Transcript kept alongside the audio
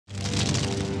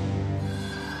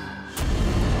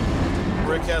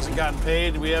Rick hasn't gotten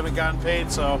paid. We haven't gotten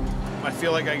paid, so I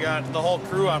feel like I got the whole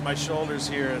crew on my shoulders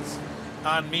here. It's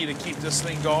on me to keep this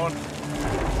thing going.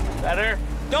 Better?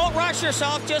 Don't rush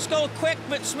yourself. Just go quick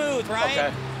but smooth,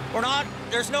 right? Okay.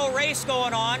 There's no race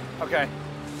going on. Okay.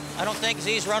 I don't think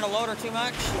Z's run a loader too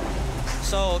much.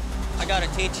 So I got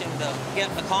to teach him to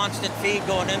get the constant feed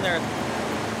going in there.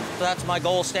 So that's my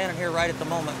goal standing here right at the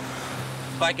moment.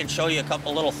 If I can show you a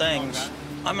couple little things. Okay.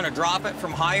 I'm going to drop it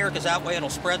from higher because that way it'll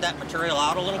spread that material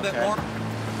out a little bit more.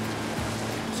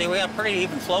 See, we got a pretty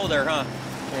even flow there, huh?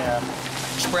 Yeah.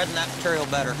 Spreading that material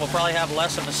better. We'll probably have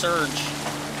less of a surge.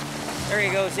 There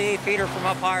you go, Z. Feed her from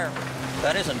up higher.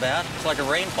 That isn't bad. It's like a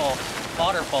rainfall,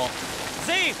 waterfall.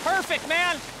 Z, perfect,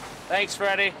 man. Thanks,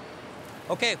 Freddie.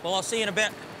 Okay, well, I'll see you in a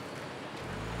bit.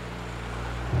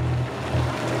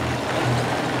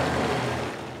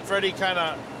 Freddie kind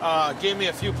of gave me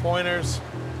a few pointers.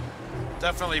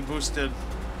 Definitely boosted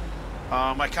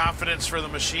my confidence for the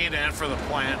machine and for the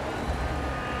plant.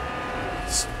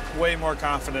 It's way more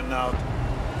confident now.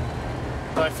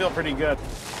 So I feel pretty good.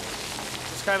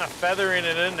 Just kind of feathering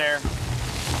it in there.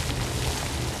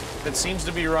 It seems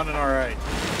to be running all right.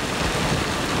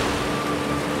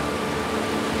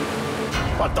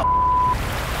 What the?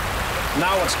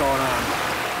 Now what's going on?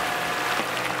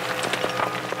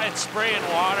 It's spraying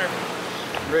water.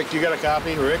 Rick, you got a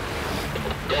copy, Rick?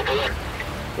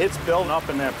 It's building up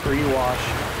in that pre-wash.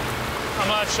 I'm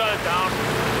gonna shut it down.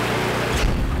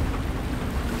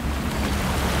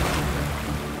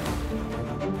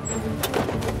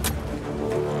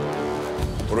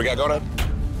 What do we got going on?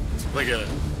 Look at it.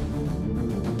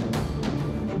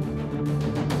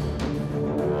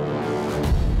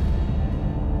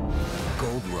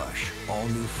 Gold Rush, all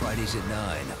new Fridays at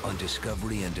 9 on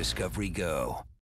Discovery and Discovery Go.